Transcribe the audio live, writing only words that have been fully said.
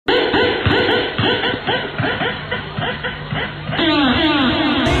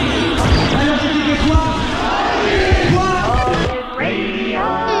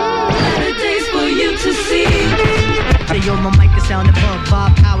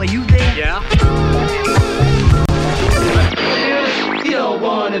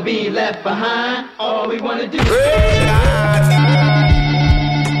left behind. All we wanna do is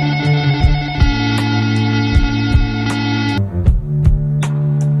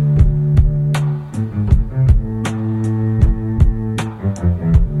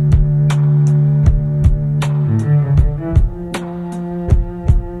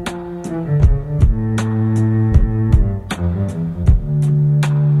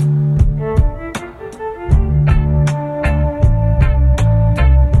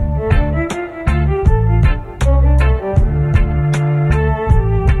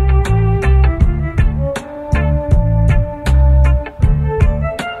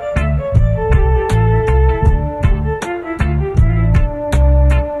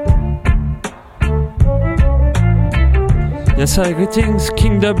Yes, greetings,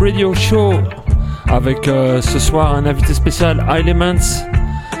 Kingdom Radio Show, avec ce soir un invité spécial, Elements,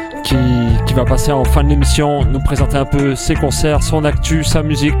 qui va passer en fin de l'émission, nous présenter un peu ses concerts, son actu, sa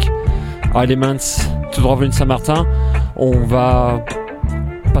musique. Elements, tout droit venu de Saint-Martin. On va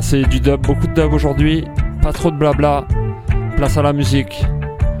passer du dub, beaucoup de dub aujourd'hui, pas trop de blabla, place à la musique.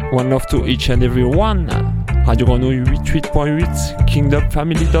 One love to each and every one. Radio Grenouille 88.8,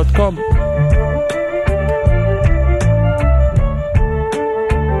 kingdomfamily.com.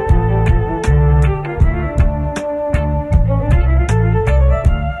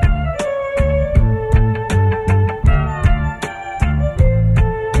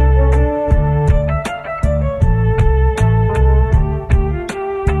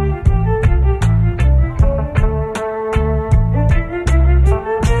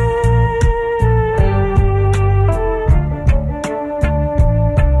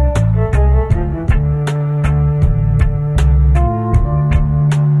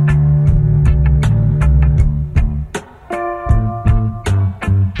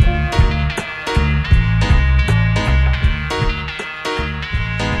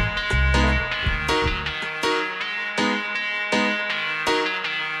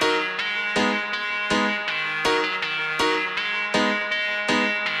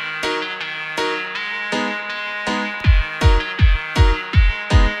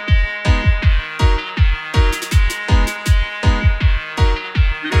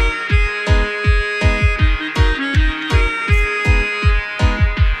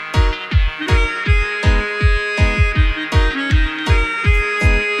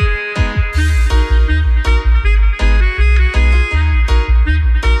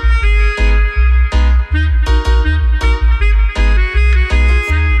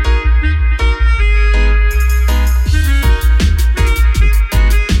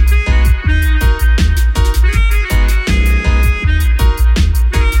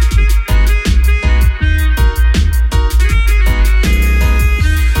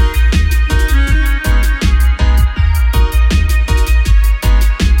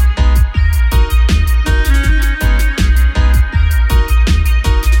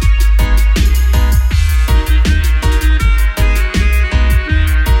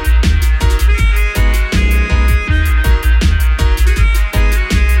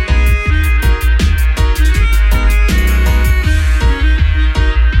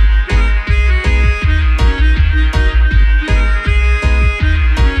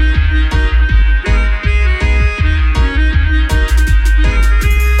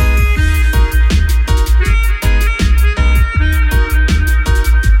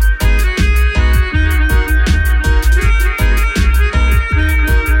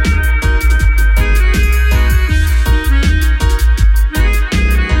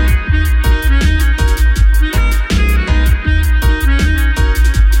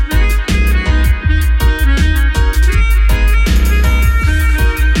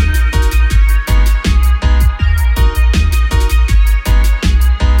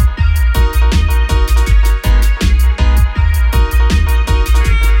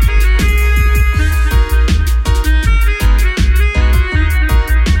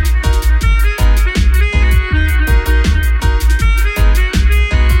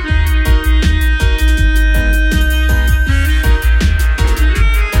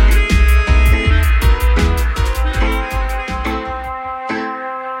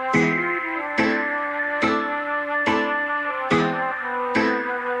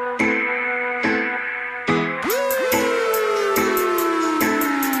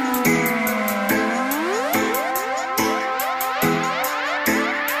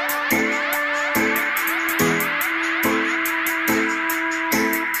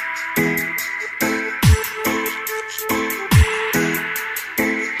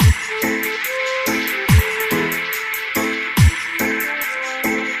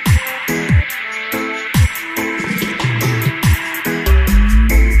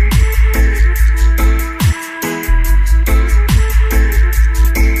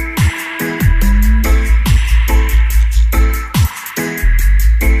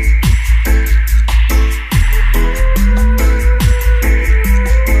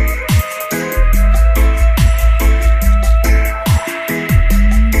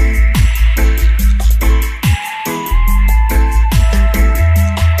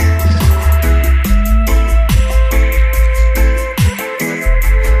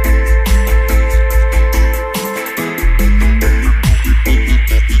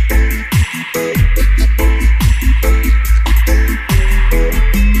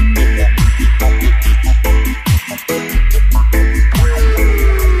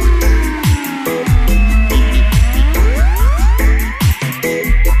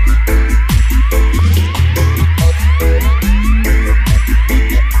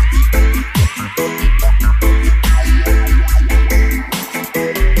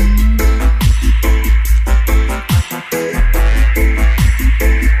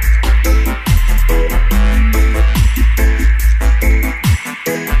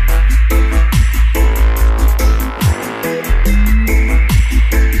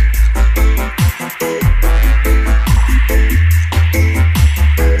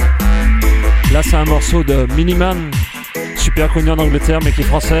 morceau de Miniman, super connu en Angleterre mais qui est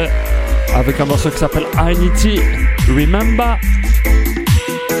français, avec un morceau qui s'appelle I Need to Remember.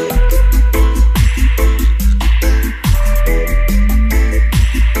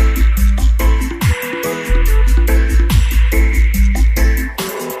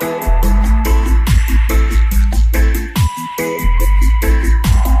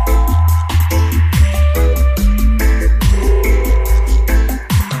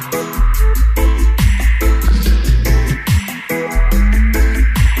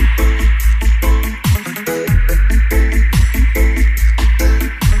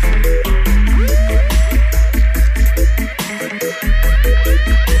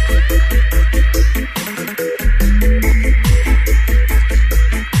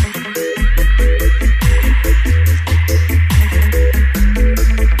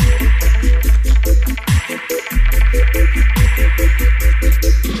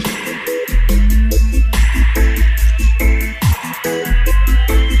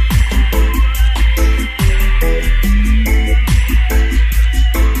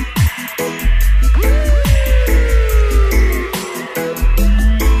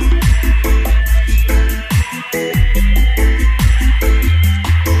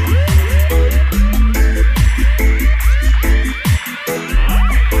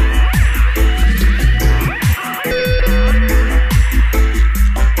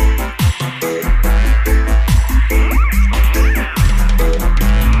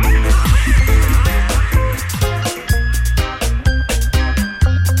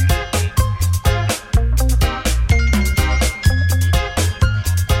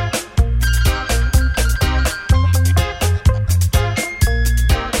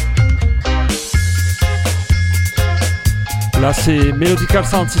 Là c'est Melodical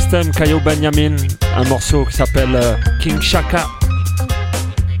Sound System, Kayo Benjamin, un morceau qui s'appelle King Shaka.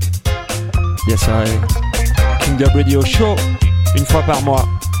 Yes, King Dub Radio Show, une fois par mois.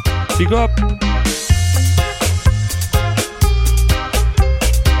 Big up!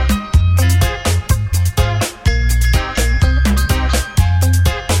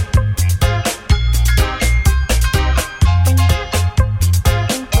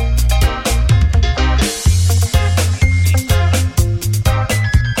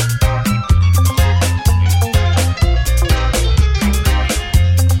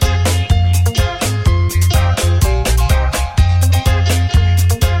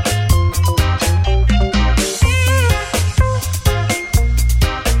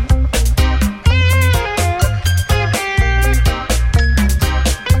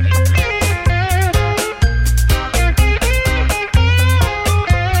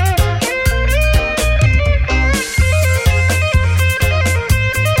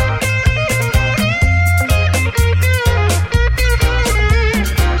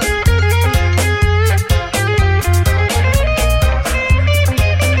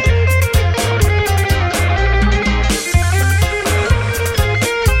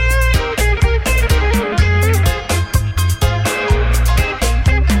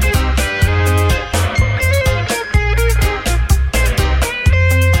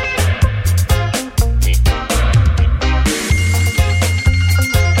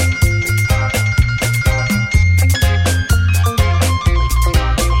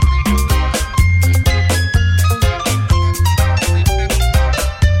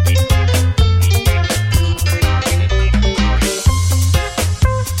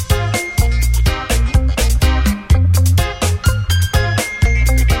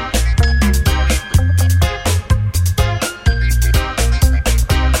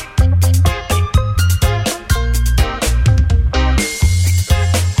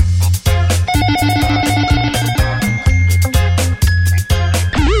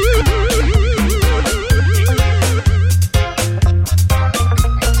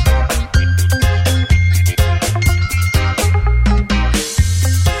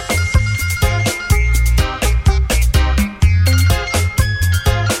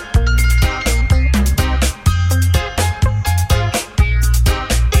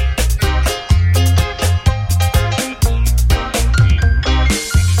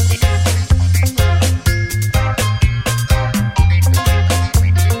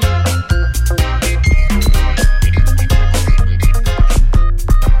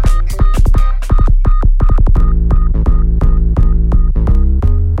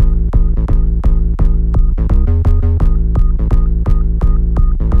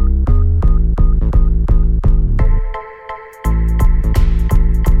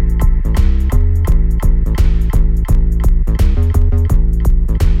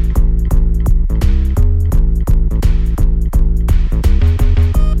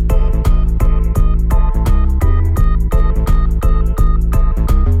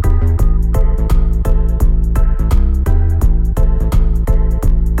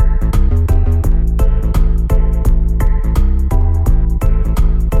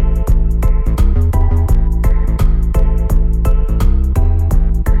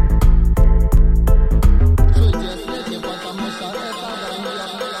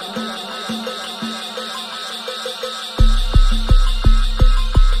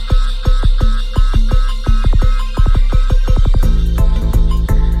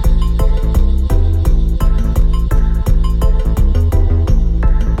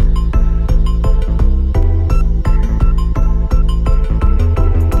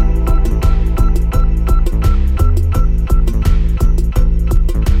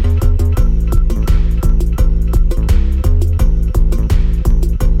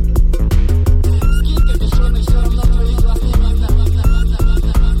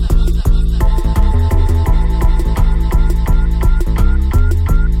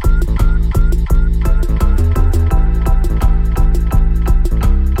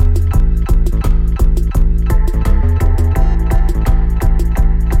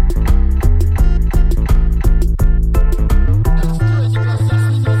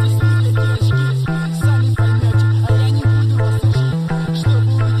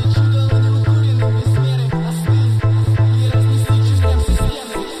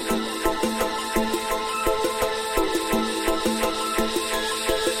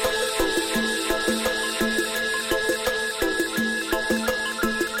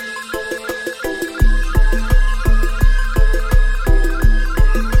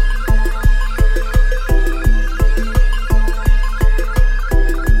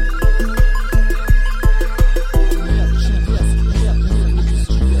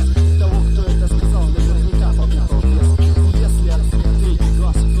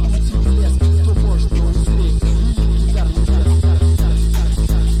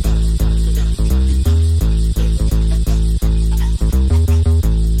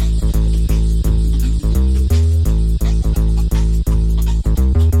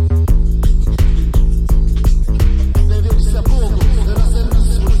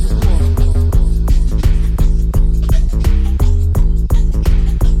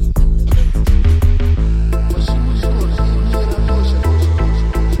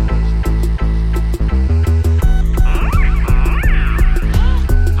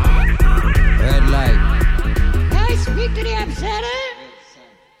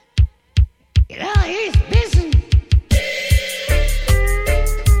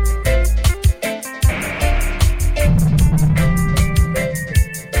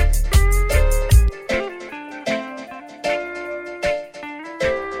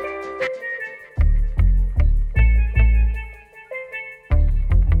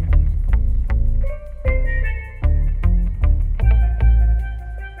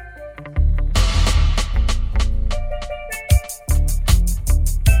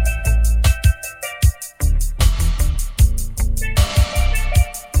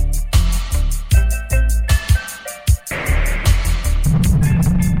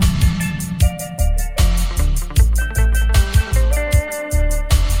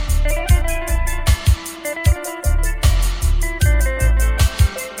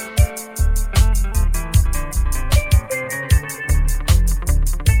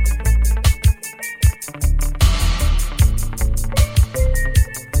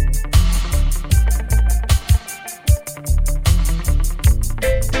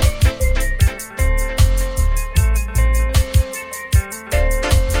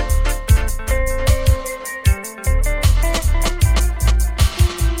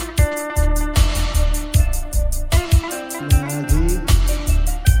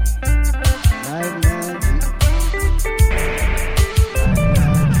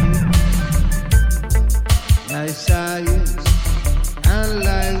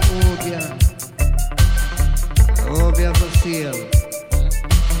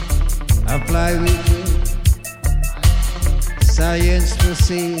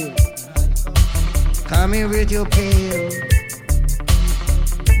 sail. Come here with your pail.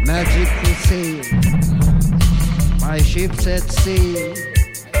 Magic will sail. My ship set sail.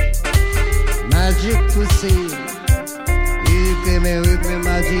 Magic will sail. You came here with me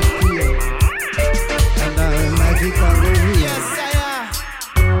magic pail. And I'm magic on the wheel. Yes, sire.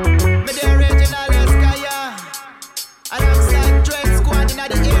 Me the original Eskaya. Alongside Dread Squad in the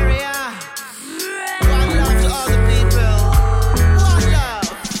area. One love to all the people. One love.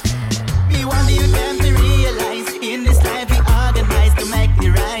 We want you them to realize in this life we organize to make the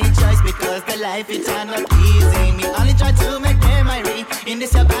right choice because the life it's not easy. Me only try to make memory in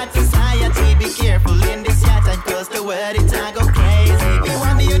this bad society. Be careful in this yard and cause the word it's a go crazy. We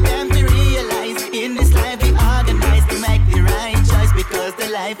want you them to realize in this life we organize to make the right choice because the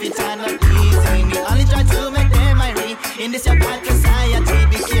life it's not easy. Me only try to make memory in this bad society.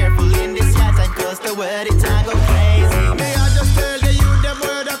 Be careful in this yard and cause the word it's a go crazy. Me I just tell the youth them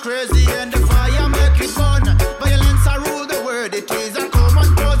word are crazy and the fire make it burn. Violence I rule the world, it is a common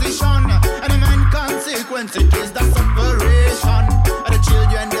position. And the man consequence, it is the separation. And the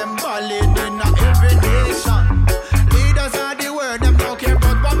children them balling in every nation. Leaders are the word, them don't care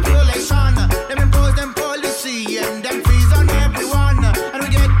about population. Them impose them policy and them fees on everyone. And we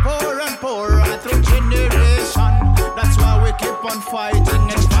get poorer and poorer through generation. That's why we keep on fighting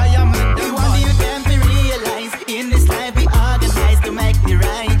and fire make them. We want you them to realize in this life we organize to make the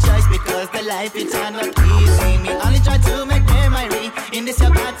right choice because the life it's not easy. Me only try to make memory in this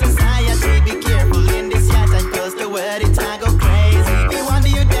bad society. Be careful in this yard and cause the word it's a go crazy. We want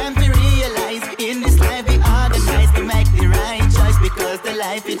you them to realize in this life we organize to make the right choice because the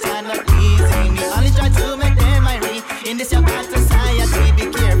life it's not easy. Me only try to make memory in this bad society. Be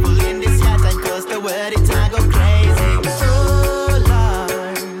careful in this yard and cause the word it's a go crazy. Oh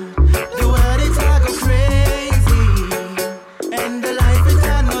Lord, the word it's a go crazy, and the life it's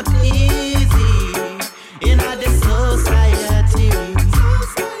not easy in the society.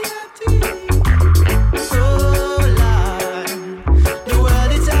 Oh Lord, the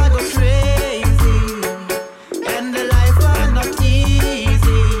world it's a go crazy, and the life are not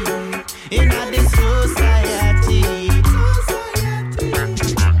easy in the society.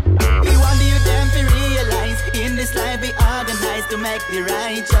 We want you them to realize in this life we organize to make the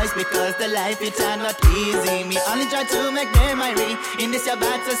right choice because the life it's not easy. Me only try to make memory in this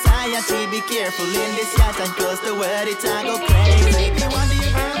bad society. Be careful in this yard and cause the word it's a go crazy. We want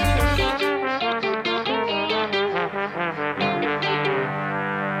you them to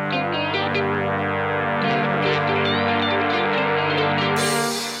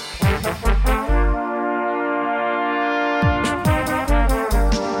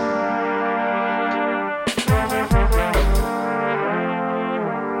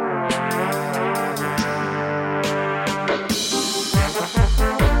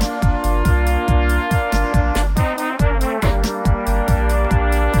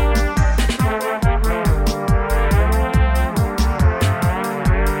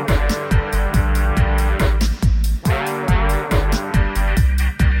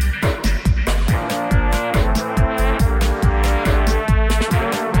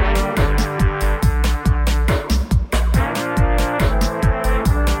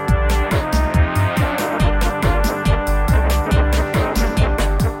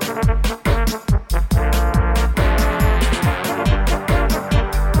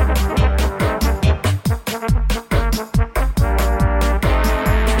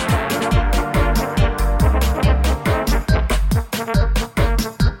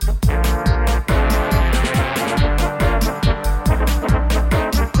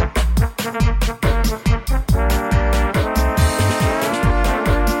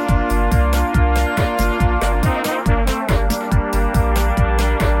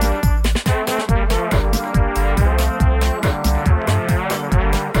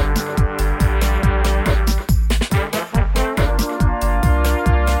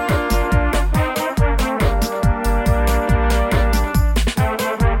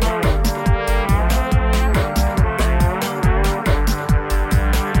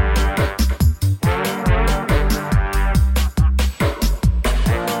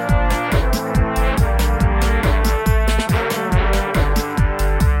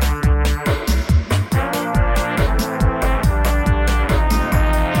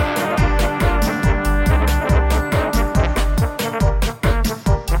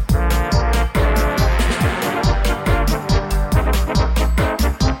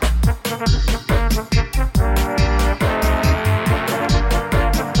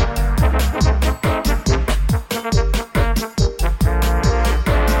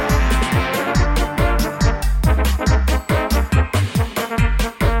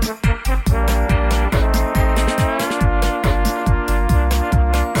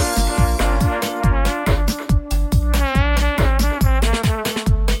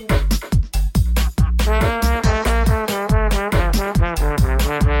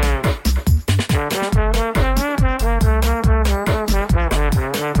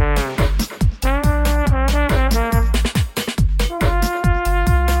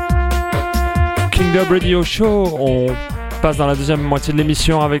Radio Show. On passe dans la deuxième moitié de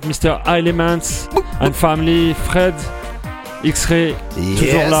l'émission avec Mr. Elements and Family, Fred, X-Ray,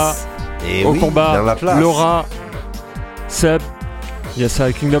 toujours là, et au oui, combat, dans la place. Laura, Seb. Yes,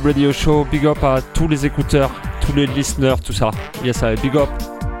 à Kingdom Radio Show. Big up à tous les écouteurs, tous les listeners, tout ça. Yes, big up.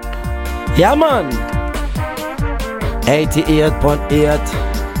 Yeah, man. 88.8.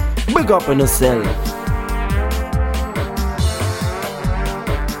 Big up on yourself.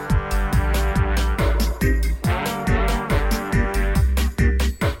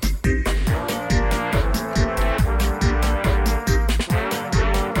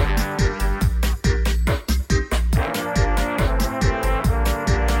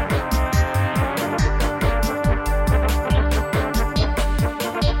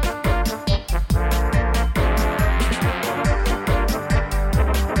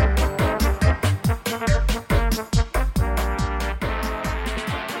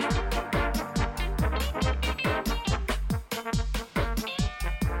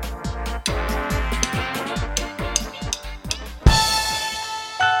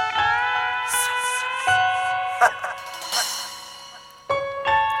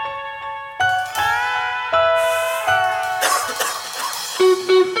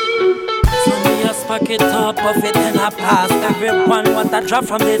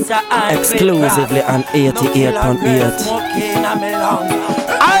 Exclusively on 88.8.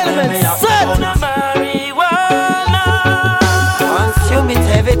 Element set. Consume it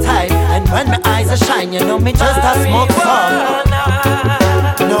every time, and when my eyes are shine, you know me just a smoke some.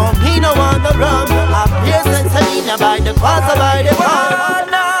 No, me no want the rum. I'm here since Selena by the quarter by the pound.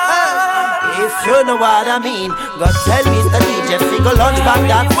 If you know what I mean, go tell Mr. DJ figure lunch back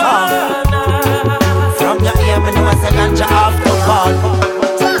that song. From your ear, me know it's a ganja off the ball.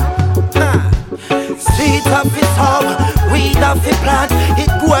 Sweet off it sour, weed off it plant. It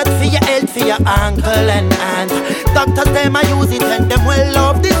good for your health, for your ankle and hand. Doctors them a use it and them well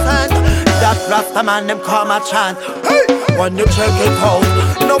love this hand. That Rasta man them come a chant. Hey, when you check it out,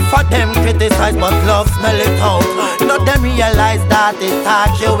 no for them criticize but love smell it out. Not them realize that it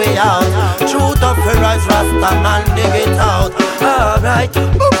talk your way out. Truth of the rise, Rasta man dig it out. Alright,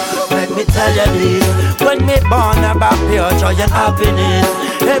 let me tell you this. When me born about pure joy and happiness,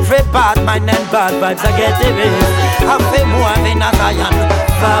 every bad mind and bad vibes I get it in. I feel more in a Zion,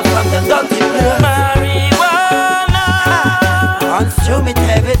 far from the dirty place. Marijuana consume it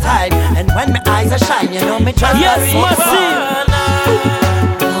every time, and when my eyes are shine, you know me just yes, massive.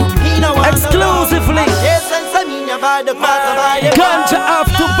 Exclusively Ganja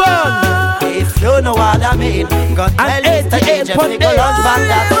After Burn. If you know what I mean, go tell Mr. DJ fi go lunch back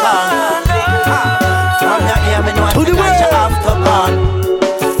that song. From your ear me know it's the Ganja After Burn.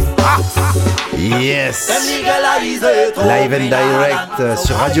 Yes. Live and direct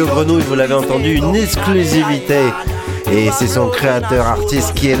sur Radio Grenouille, vous l'avez entendu, une exclusivité. Et c'est son créateur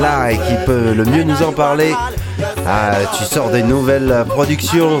artiste qui est là et qui peut le mieux nous en parler. Tu sors des nouvelles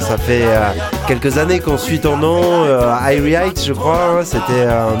productions, ça fait quelques années qu'on suit ton nom, Irie Heights je crois, hein, c'était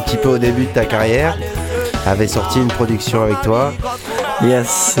un petit peu au début de ta carrière, avait sorti une production avec toi.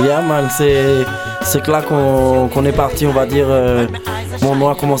 Yes, yeah man, c'est que là qu'on est parti, on va dire, mon nom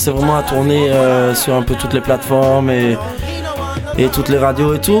a commencé vraiment à tourner sur un peu toutes les plateformes et toutes les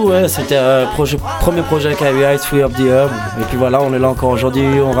radios et tout, ouais, c'était premier projet avec Irie Heights, Free Up the Herb, et puis voilà, on est là encore aujourd'hui,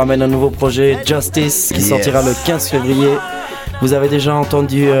 on ramène un nouveau projet, Justice, qui sortira le 15 février. Vous avez déjà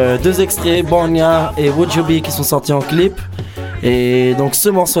entendu 2 extraits, Bornia et Would You Be, qui sont sortis en clip, et donc ce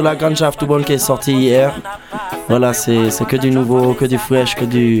morceau-là, Ganja After Burn, qui est sorti hier, voilà, c'est que du nouveau, que du fresh, que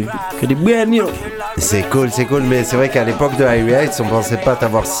du brand new. C'est cool, mais c'est vrai qu'à l'époque de Irie Heights, on pensait pas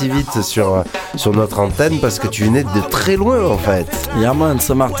t'avoir si vite sur notre antenne parce que tu venais de très loin en fait. Yeah man,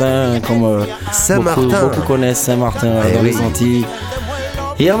 Saint-Martin, comme beaucoup connaissent Saint-Martin dans les Antilles.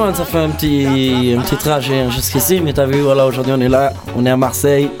 Yeah man, ça fait un petit trajet jusqu'ici, mais t'as vu, voilà, aujourd'hui on est là, on est à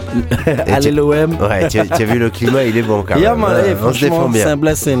Marseille, à l'OM. Ouais, tu as vu le climat, il est bon quand même. Yeah man, on se défend bien. C'est un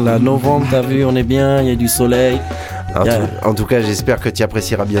blessing là, novembre, t'as vu, on est bien, il y a du soleil. En tout cas, j'espère que tu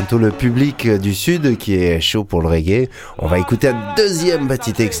apprécieras bientôt le public du Sud qui est chaud pour le reggae. On va écouter un deuxième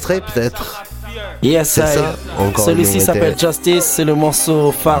petit extrait peut-être. Yes, c'est ça. Celui-ci s'appelle Justice, c'est le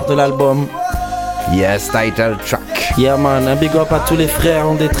morceau phare de l'album. Yes, title track. Yeah man, un big up à tous les frères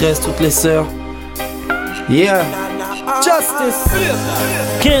en détresse, toutes les sœurs. Yeah, Justice,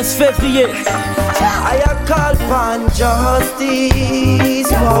 15 février. call upon justice.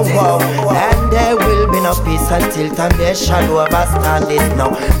 Whoa, whoa. And there will be no peace until time they shall overstand it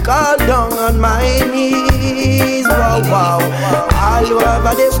now. Call down on my knees. Whoa, whoa. All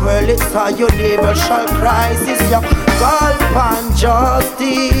over the world it's a universal crisis. Yeah. Call upon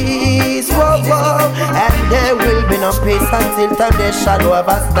justice. Whoa, whoa. And there will be no peace until time they shall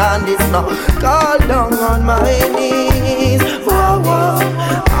overstand it now. Call down on my knees. Whoa, whoa.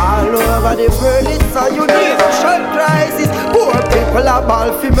 All over the world it's a universal crisis. Poor people are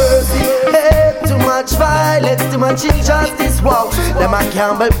ball for mercy. Hey, too much violence, too much injustice. Wow, them a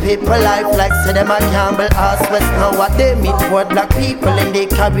gamble people life like say them a gamble us West now. What they meet for black people in the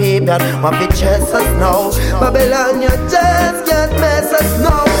Caribbean want to chase us now. Babylon, you just can't mess us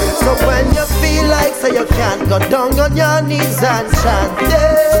now. So when you feel like say you can't go down on your knees and chant,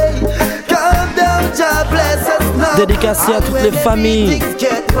 hey, calm down, God bless us now. Dédicacé à toutes les familles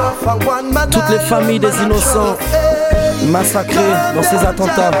des innocents massacrés dans ces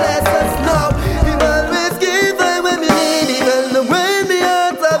attentats.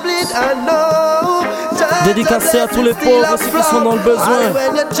 Dédicacé à tous les pauvres, ceux qui sont dans le besoin.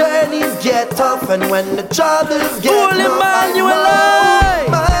 Pour l'Emmanuel.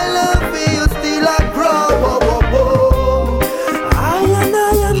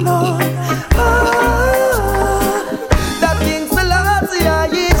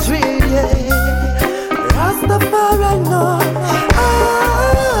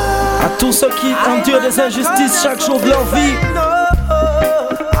 À tous ceux qui endurent des injustices chaque jour de leur vie.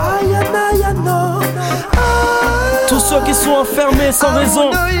 Tous ceux qui sont enfermés sans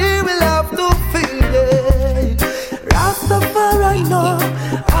raison.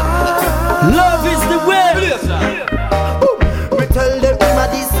 Love is the way. We tell them him a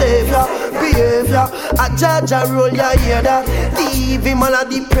the savior, behavior. A judge a roll, ya hear that. Give him all of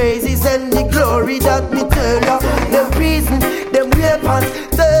the praises and the glory that me tell ya. Them prison, them weapons,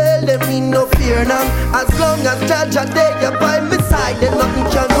 tell them me no fear now. As long as judge a there by my side, then nothing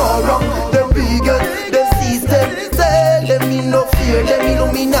can go wrong. Them vegan, them system, tell them me no fear, them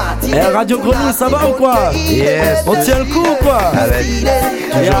Illuminati. Eh, Radio Grenouille, ça va ou quoi? Yes. On tient le coup ou quoi? Avec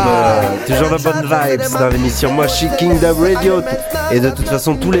toujours de bonnes vibes dans l'émission Moi je suis Kingdom Radio. Et de toute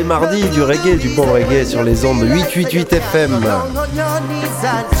façon tous les mardis du reggae, du bon reggae sur les ondes 888 FM.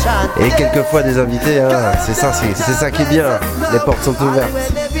 Et quelquefois des invités, hein. C'est ça qui est bien. Les portes sont ouvertes.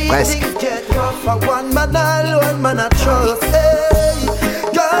 Presque.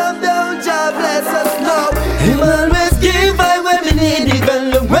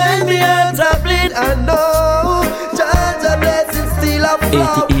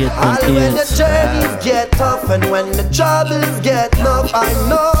 When the journeys get tough and when the troubles get tough, I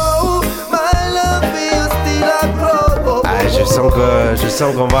know my love is still a grow. Ah, je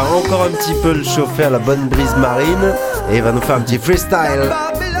sens qu'on va encore un petit peu le chauffer à la bonne brise marine et il va nous faire un petit freestyle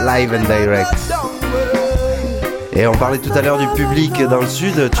live and direct. Et on parlait tout à l'heure du public dans le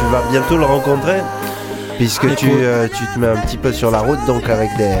sud, tu vas bientôt le rencontrer puisque tu te mets un petit peu sur la route donc avec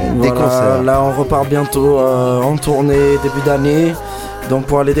des concerts. Là on repart bientôt en tournée début d'année. Donc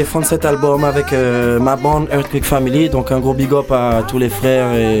pour aller défendre cet album avec ma bande Earthquake Family, donc un gros big up à tous les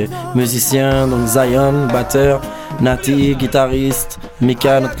frères et musiciens, donc Zion, batteur, Nati, guitariste,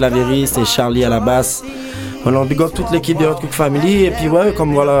 Mika, notre clavieriste et Charlie à la basse. Voilà, on big up toute l'équipe de Earthquake Family et puis ouais,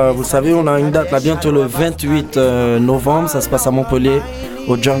 comme voilà, vous savez, on a une date là bientôt le 28 novembre, ça se passe à Montpellier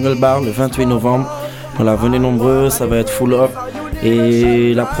au Jungle Bar le 28 novembre. Voilà, venez nombreux, ça va être full up.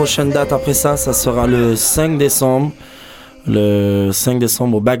 Et la prochaine date après ça sera le 5 décembre. Le 5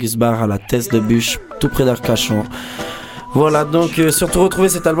 décembre au Bagus Bar à la Teste de Bûche, tout près d'Arcachon. Voilà, donc surtout retrouver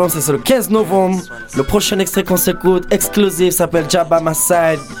cet album, c'est le 15 novembre. Le prochain extrait qu'on s'écoute, exclusif, s'appelle Jabba My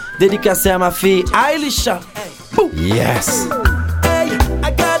Side, dédicacé à ma fille Ailisha. Yes. Hey,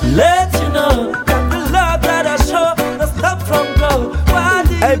 I gotta let you know that the love that I show no stop from go.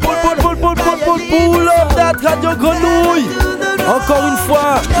 Hey, pull up that Radio Grenouille. Encore une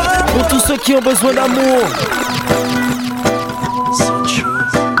fois, pour tous ceux qui ont besoin d'amour.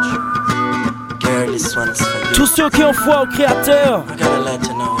 Tous ceux qui ont foi au Créateur.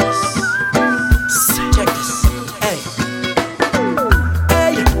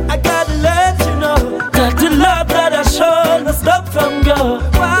 Hey, I gotta let you know that the love that I show no stop from go.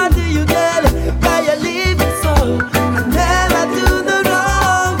 Why do you get it? Why you leave it so? I never do the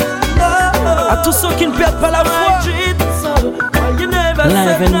wrong. No. À tous ceux qui ne perdent pas la foi.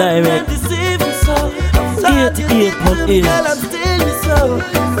 Live and direct. 88.8.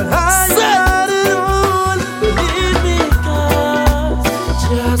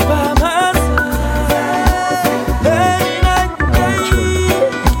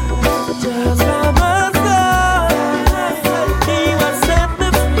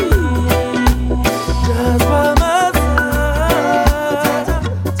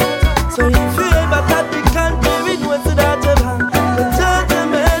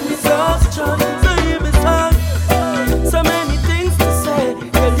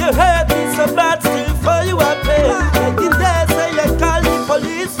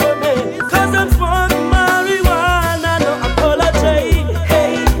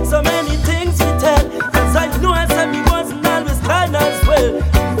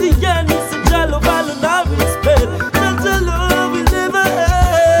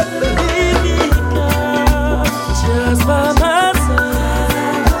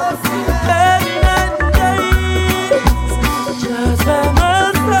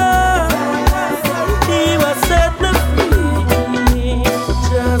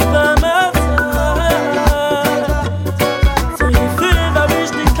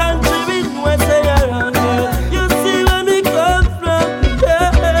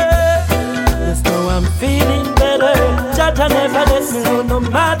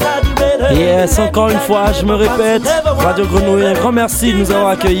 Yes, encore une fois, je me répète, Radio Grenouille, un grand merci de nous avoir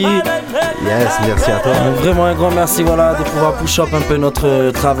accueillis. Yes, merci à toi. Vraiment un grand merci, voilà, de pouvoir push up un peu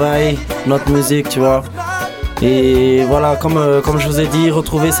notre travail, notre musique, tu vois. Et voilà, comme je vous ai dit,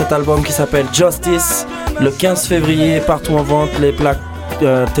 retrouvez cet album qui s'appelle Justice le 15 février, partout en vente, les plaques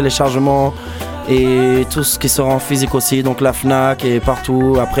téléchargement et tout ce qui sera en physique aussi, donc la FNAC et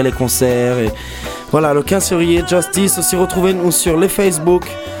partout, après les concerts. Et voilà, le 15 février, Justice. Aussi, retrouvez-nous sur les Facebook,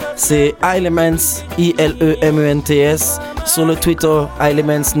 c'est Elements, ILEMENTS, sur le Twitter,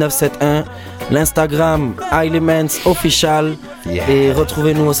 Elements971, l'Instagram, Elements Official. Yeah. Et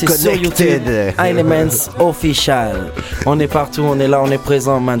retrouvez-nous aussi sur YouTube, Elements Official. On est partout, on est là, on est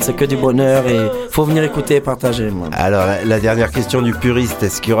présent, man. C'est que du bonheur et faut venir écouter et partager, man. Alors, la dernière question du puriste,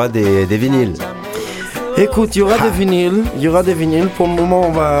 est-ce qu'il y aura des vinyles? Écoute, il y aura des vinyles. Pour le moment,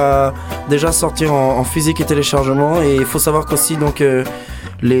 on va déjà sortir en physique et téléchargement. Et il faut savoir qu'aussi, donc,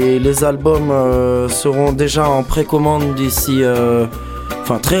 les albums seront déjà en précommande d'ici...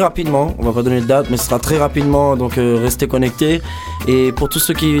 Enfin, très rapidement, on va pas donner de date, mais ce sera très rapidement, donc restez connectés. Et pour tous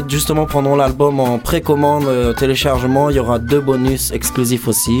ceux qui justement prendront l'album en précommande, téléchargement, il y aura 2 bonus exclusifs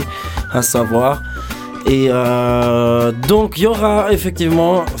aussi, à savoir. Et donc il y aura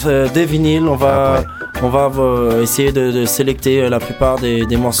effectivement des vinyles, on va essayer de sélecter la plupart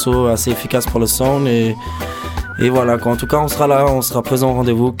des morceaux assez efficaces pour le sound. Et voilà, en tout cas, on sera là, on sera présent au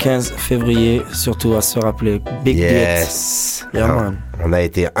rendez-vous 15 février, surtout à se rappeler. Big Yes. Yeah, man. On a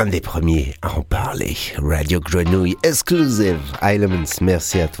été un des premiers à en parler. Radio Grenouille exclusive. Elements,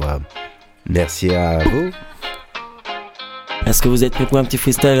 merci à toi. Merci à vous. Est-ce que vous êtes prêts pour un petit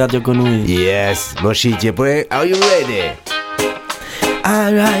freestyle Radio Grenouille? Yes. Moshi, tu es prêt? Are you ready?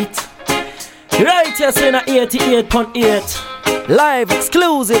 Alright. Right, you're saying at 88.8. Live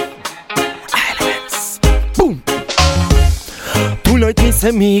exclusive. Tonight me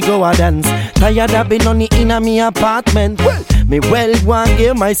say me go a dance. Tired of being on in me apartment. Well, me want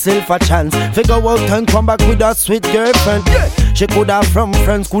give myself a chance. Figure out and come back with a sweet girlfriend. Yeah. She coulda from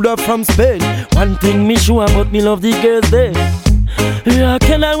France, coulda from Spain. One thing me sure about me love the girls there. Rock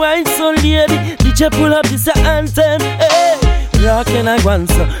and I wine so lady, DJ pull up this anthem. Hey. Rock and I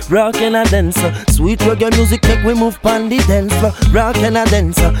dance, rock and I dance. Sweet reggae music make we move pon the dance floor. Rock and I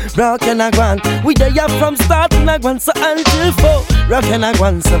dance, rock and I dance. We there from start and I dance until 4. Rock and I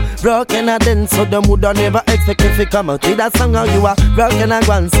dance, rock and I dance. So them woulda never expect if you come out with that song how you are. Rock and I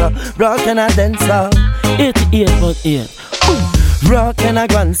dance, rock and I dance. 88.8. Rock and a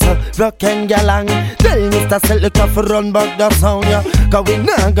glance, rock and galang. Tell Mr. Selector for run back the sound, yeah. Cause we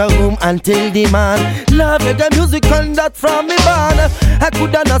not go home until the man love the music and that from me band. I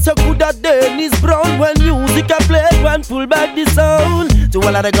coulda not, so coulda Dennis Brown. When music I play, one pull back the sound. To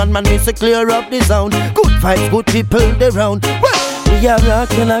all of the gunman, me say clear up the sound. Good vibes, good people, they round. Well, we are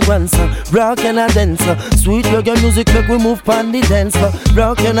rock and a dance, rock and a dance. Sweet reggae music make we move pon the dance.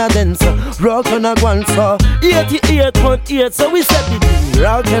 Rock and a dance, rock and a dance. 88.8, so we set it.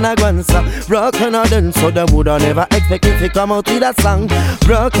 Rock and a dance, rock and a dance. So them woulda never expect if you come out with a song.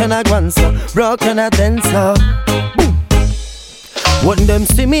 Rock and a dance, rock and a dance. Boom. When them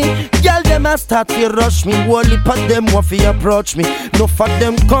see me, girl them a start to rush me. Wally pat them want to approach me. No fuck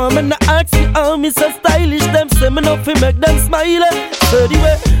them come and ask me how me so stylish. Them say me no fi make them smile. So the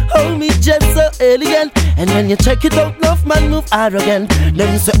way how me just so elegant. And when you check it out, enough man move arrogant.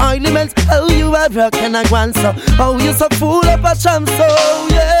 Them say Elements, how you a rock and a grand so. How you so full of a charm so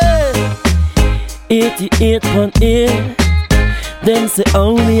yeah. 88.8. Them say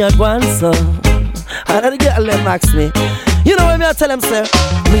only a grand so. And the girl them ask me. You know what me I tell them say?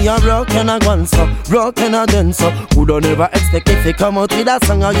 Me a rock and a dance, rock and a dance. Woulda never expect if you come out with a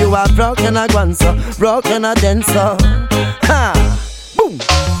song. How you a rock and a dance, rock and a dance. Ha, boom.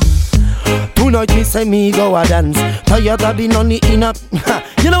 Tonight me say me go a dance. Tired of being on the inner.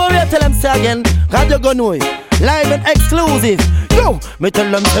 You know what me I tell them say again? Radio Grenouille, live and exclusive. Yo, me tell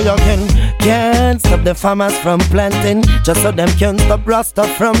them say again. Can't stop the farmers from planting, just so them can't stop Rasta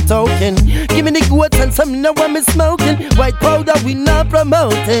from talking. Give me the goats and some know when me smoking. White powder we not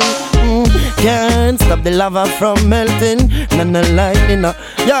promoting. Can't stop the lava from melting. None of lightning.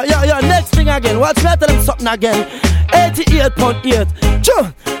 Yo, next thing again. Watch me I tell them something again. 88.8.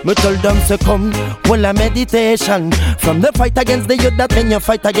 Sure. Me tell them say come, well a meditation. From the fight against the youth that when you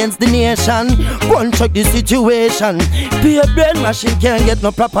fight against the nation. Go and check the situation. Be a brain machine can't get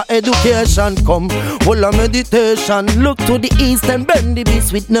no proper education. Come, well a meditation. Look to the east and burn the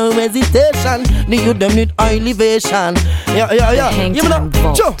beast with no hesitation. The youth them need elevation. Yeah. You know,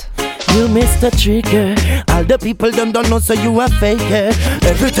 sure. You missed the trigger. All the people them don't know so you a faker.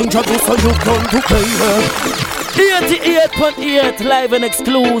 Everything you do so you come to pay her. 88.8 live and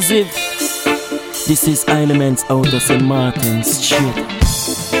exclusive. This is Elements out of St. Martin's Street,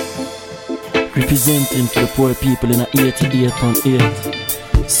 representing for the poor people in a 88.8.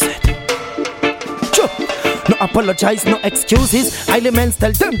 No apologize, no excuses. Elements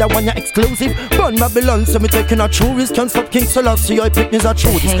tell them that one you're exclusive. Burn Babylon, so me taking a true risk. Can't stop King Selassie, I pick a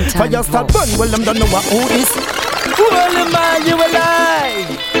true this. Fire start burn, well them don't know what who this. Well man, you alive.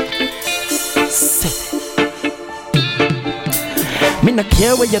 Me no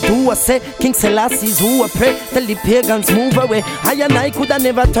care what you do or say. King Selassie's who I pray. Tell the pagans move away. I and I coulda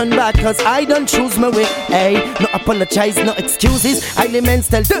never turn back, cause I don't choose my way. Hey, no apologize, no excuses. Elements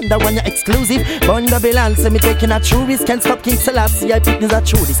tell them that one you're exclusive. Burn Babylon, so me taking a true risk. Can't stop King Selassie, I pick this a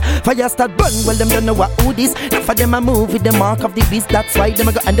true this. Fire start burn, well them don't know what who this. Now for them I move with the mark of the beast. That's why them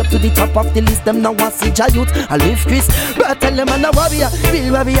I go end up to the top of the list. Them now want see Jayut, I live Chris. But tell them I'm a warrior.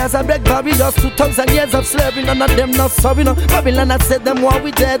 Bill warriors I break barriers. 2,000 years of slavery, none of them not sorry no. Babylon I said them what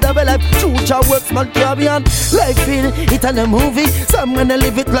we dead of a life. Chucha works man carry on. Life feel it and a movie. Some gonna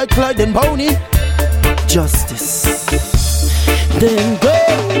live it like Clyde and Boney. Justice. Then go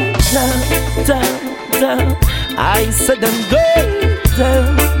down, down, down. I said them go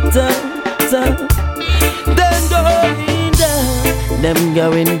down, down, down. Then going down. Them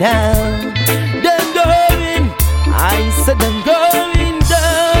going down. Them going. I said them going down.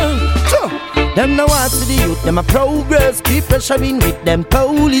 Them now want to the youth, them a progress. Keep pressuring with them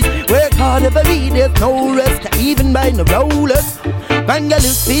police. Work hard every day, there's no rest. Even by no rollers.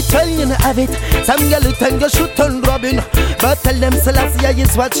 Bangalus feet tell you no have it. Some galus tell you shoot on Robin. But tell them Selassie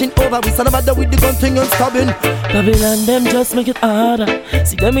is watching over. We son of a with the gun thing and stabbing. Babylon them just make it harder.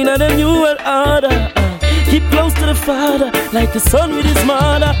 See them in a them new world order. Keep close to the father, like the son with his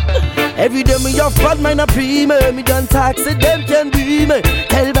mother. Every day me off bad mind a pre-me. Me done tax it, them can be me.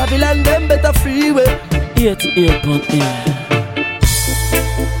 Tell Babylon them better freeway. 88.8.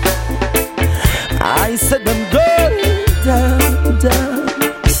 I said them going down, down.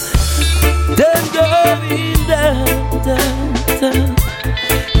 Them going down, down, down.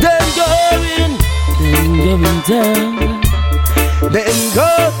 Them going down. Them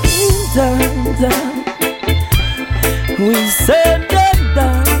going down, down. We send them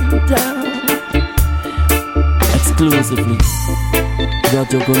down, down. Exclusively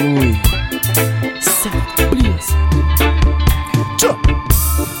Radio Grenouille. Please.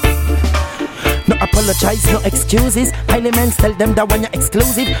 No apologize, no excuses. Elements tell them that when you're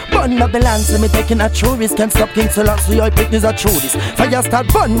exclusive. Burn Babylon, so me taking a true risk. Can't stop King Selassie, I pick this a true this. Fire start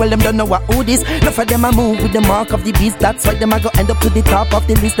burn, well them don't know what who this. Enough of them a move with the mark of the beast. That's why them a go end up to the top of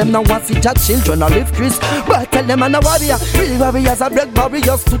the list. Them now want see their children or live Chris. But tell them I'm a warrior. Real warriors are break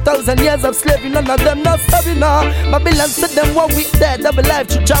barriers. 2,000 years of slavery, none of them not sorry now. Babylon said them what we dead. Double life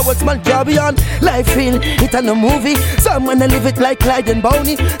to Jaworks man carry on. Life real, it ain't a movie. Some wanna live it like Clyde and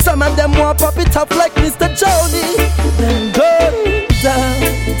Boney. Some of them want pop it up like Mr. Joni. Them going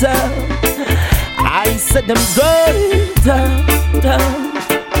down, down. I said them going down, down.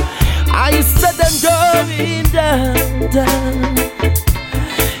 I said them going down, down.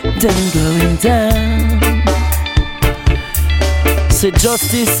 Them going down. C'est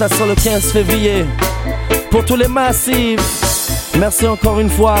Justice, ça sort le 15 février. Pour tous les massifs. Merci encore une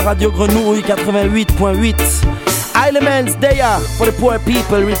fois à Radio Grenouille 88.8. Elements there for the poor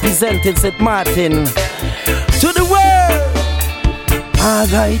people represented St. Martin. To the world.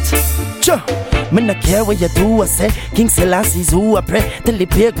 Alright. Sure. Me no care what you do or say. King Selassie's who I pray. Till the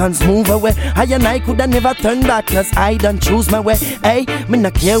pagans move away. I and I coulda never turn back, cause I don't choose my way. Hey, me no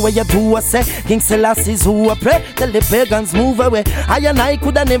care what you do or say. King Selassie's who I pray. Till the pagans move away. I and I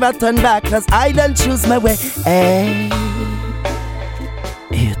coulda never turn back, cause I don't choose my way. Hey.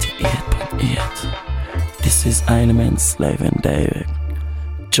 88.8. This is Elements live and direct.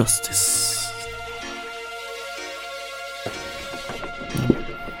 Justice.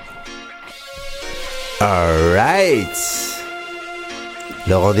 Alright.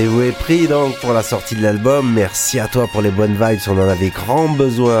 Le rendez-vous est pris donc pour la sortie de l'album. Merci à toi pour les bonnes vibes. On en avait grand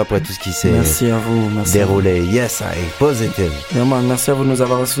besoin après tout ce qui s'est déroulé. Yes, I positive. Yeah, man, merci à vous de nous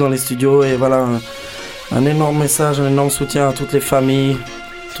avoir reçus dans les studios. Et voilà, un énorme message, un énorme soutien à toutes les familles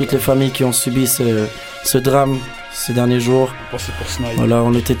qui ont subi ce drame ces derniers jours. Voilà,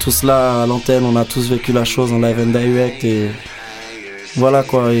 on était tous là à l'antenne, on a tous vécu la chose en live and direct. Et voilà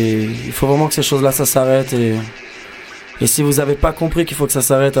quoi, et il faut vraiment que ces choses-là ça s'arrête. Et si vous n'avez pas compris qu'il faut que ça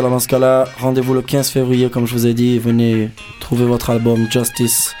s'arrête, alors dans ce cas-là, rendez-vous le 15 février, comme je vous ai dit, venez trouver votre album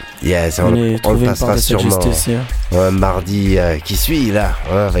Justice. Yes, on le passera sûrement mardi qui suit là,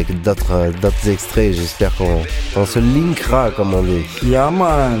 avec d'autres extraits. J'espère qu'on se linkera, comme on dit. Yeah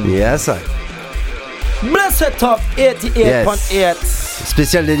man. Yes. Blessed Top 88.8.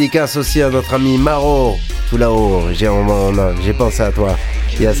 Spéciale dédicace aussi à notre ami Maro, tout là-haut. J'ai pensé à toi.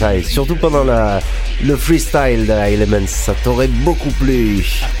 Yes, I. Surtout pendant le freestyle de Elements, ça t'aurait beaucoup plu.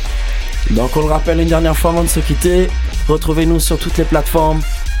 Donc on le rappelle une dernière fois avant de se quitter, retrouvez-nous sur toutes les plateformes,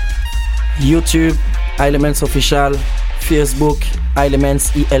 YouTube, Elements Official, Facebook,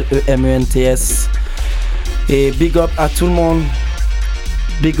 Elements, ILEMENTS. Et big up à tout le monde,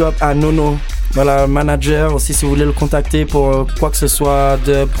 big up à Nono, voilà, manager aussi si vous voulez le contacter pour quoi que ce soit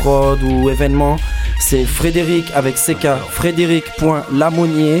de prod ou événement, c'est Frédéric avec CK,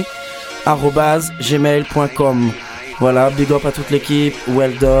 frédéric.lamonier@gmail.com. Voilà, big up à toute l'équipe,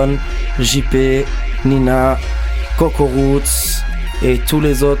 Well Done, JP, Nina, Coco Roots et tous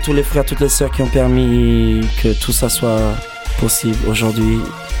les autres, tous les frères, toutes les sœurs qui ont permis que tout ça soit possible aujourd'hui.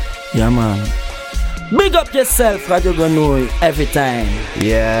 Yeah man. Big up yourself, Radio Grenouille, every time.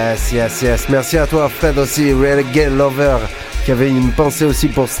 Yes. Merci à toi Fred aussi, Reggae Lover, qui avait une pensée aussi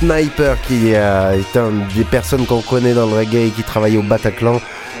pour Sniper, qui est une des personnes qu'on connaît dans le reggae et qui travaille au Bataclan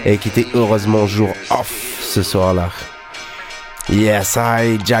et qui était heureusement jour off ce soir-là. Yes,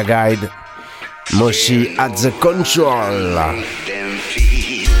 I, Jagide, Moshi at the control.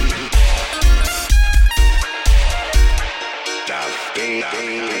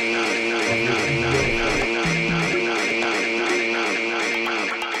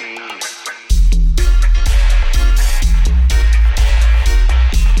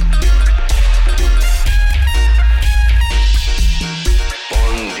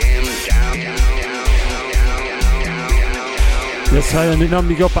 Yes, un énorme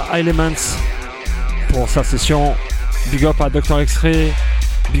big up à Elements pour sa session. Big up à Dr. X-Ray,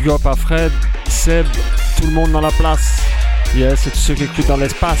 big up à Fred, Seb, tout le monde dans la place. Yes, et tous ceux qui écoutent dans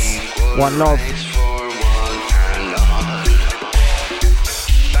l'espace. One love.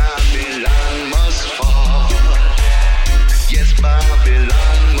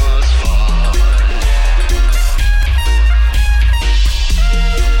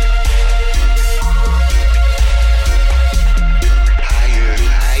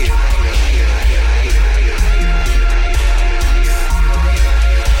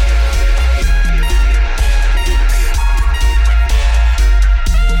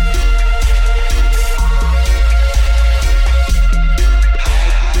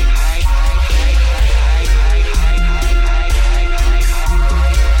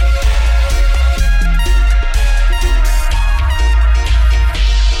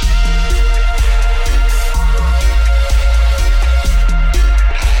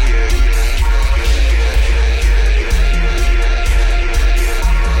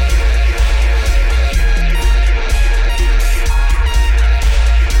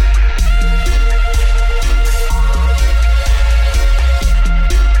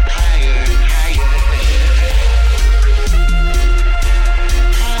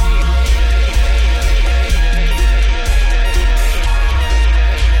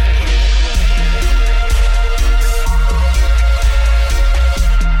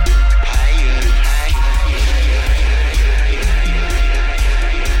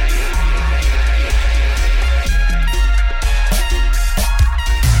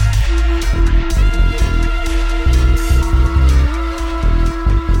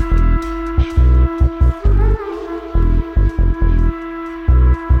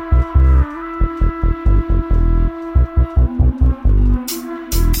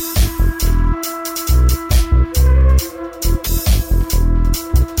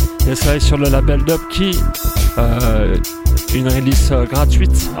 Sur le label Dubkey, une release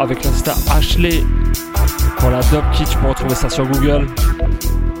gratuite avec la star Ashley pour la Dubkey. Tu peux retrouver ça sur Google.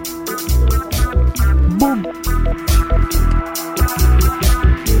 Boom.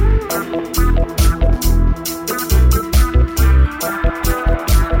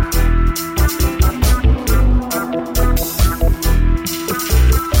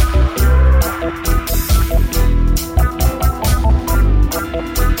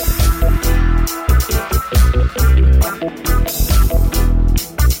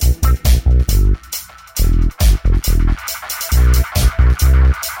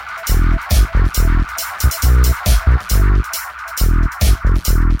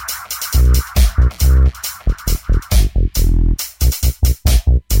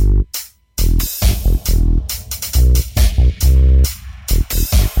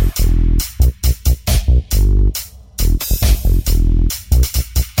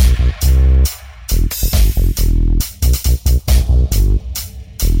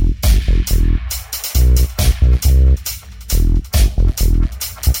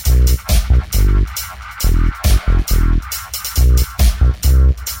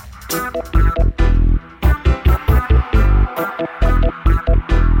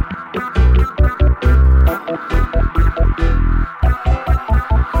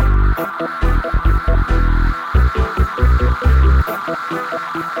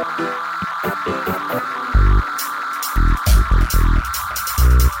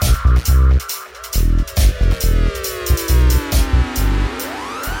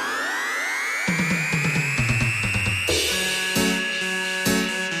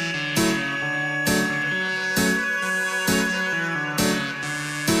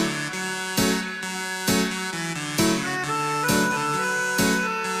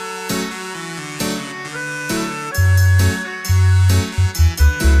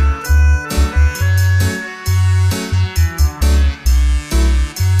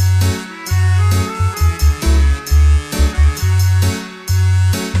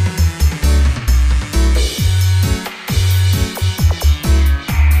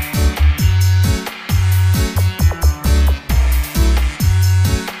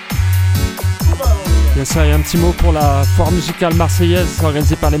 Bien ça, et un petit mot pour la foire musicale marseillaise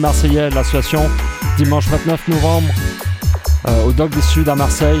organisée par les Marseillais, l'association, dimanche 29 novembre au Dock des Suds à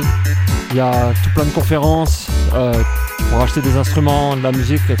Marseille. Il y a tout plein de conférences pour acheter des instruments, de la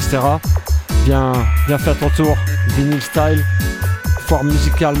musique, etc. Viens faire ton tour, Vinyl Style, foire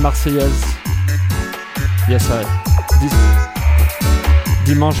musicale marseillaise. Yes,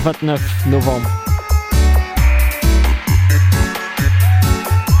 dimanche 29 novembre.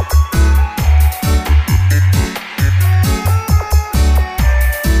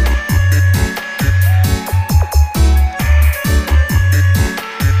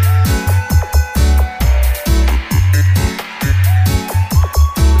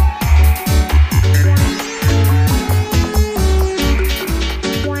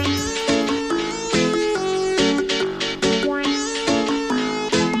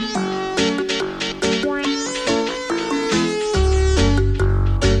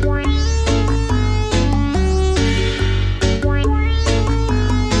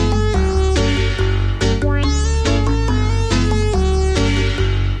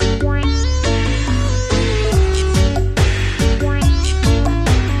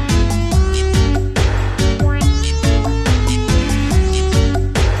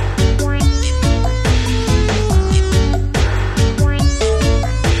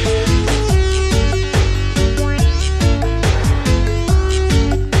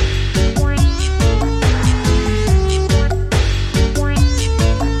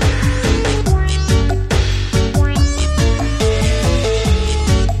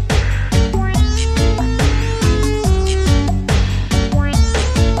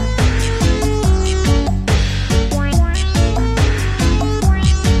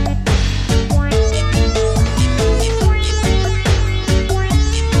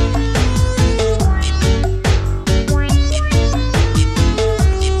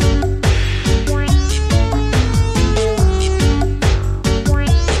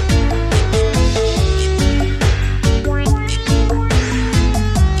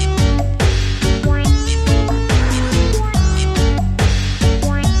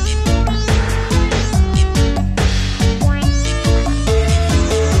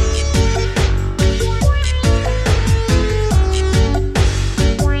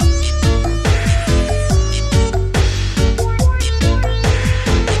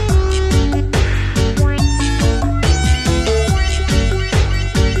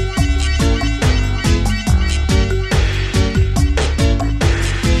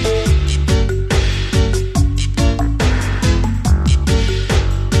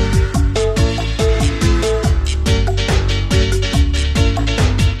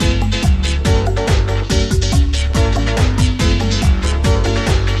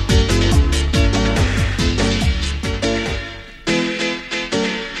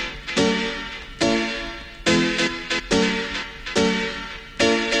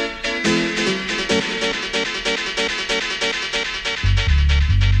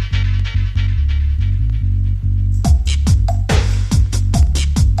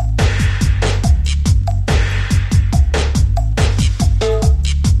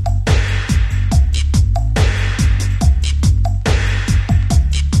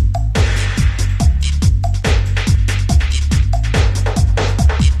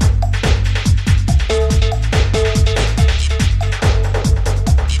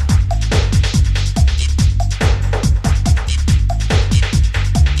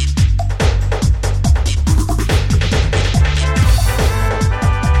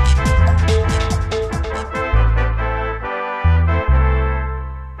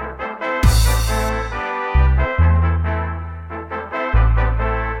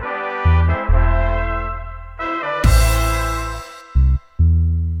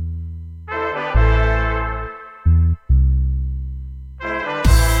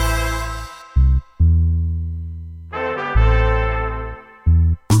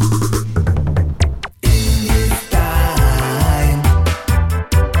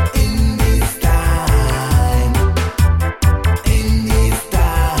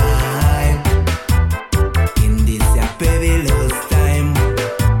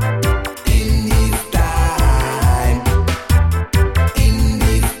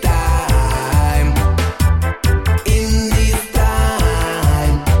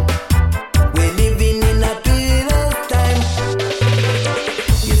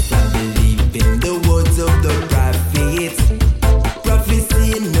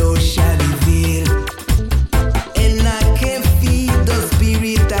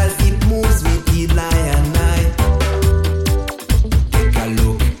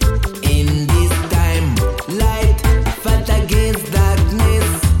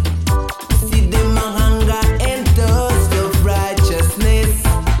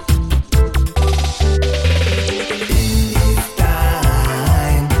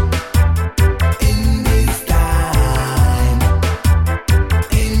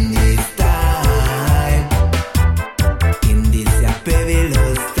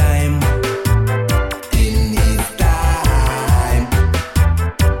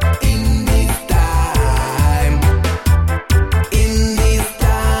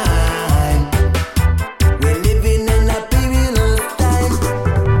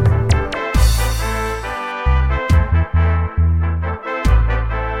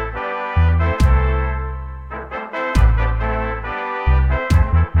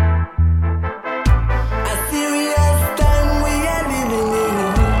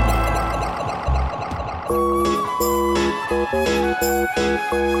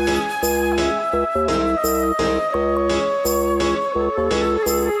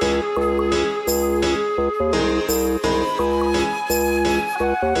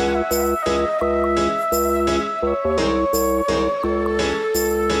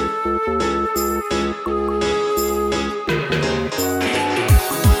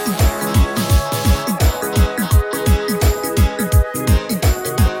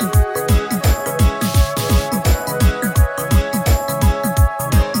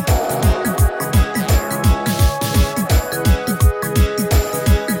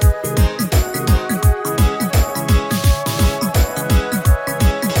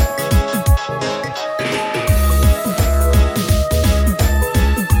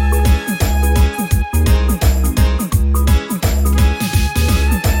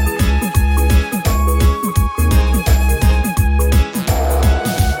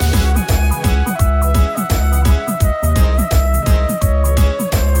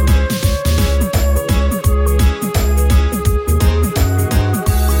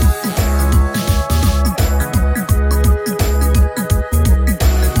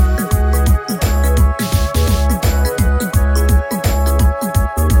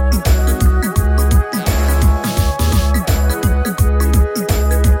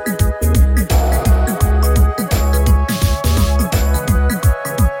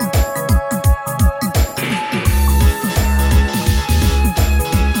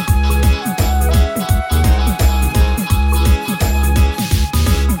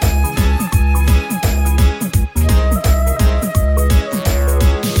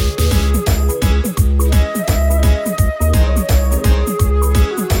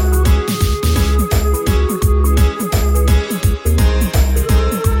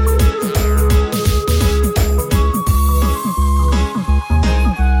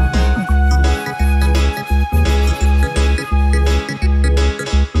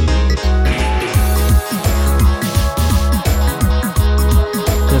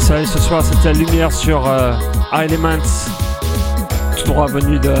 Ce soir, c'était la lumière sur Elements, tout droit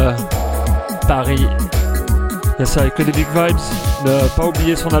venu de Paris. Il y a ça avec que des big vibes. Ne pas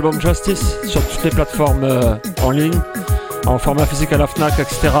oublier son album Justice sur toutes les plateformes en ligne, en format physique à la Fnac,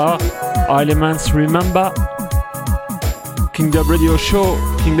 etc. Elements, Remember. Kingdom Radio Show,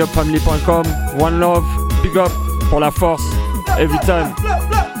 kingdomfamily.com, One Love, Big Up pour la force, every time.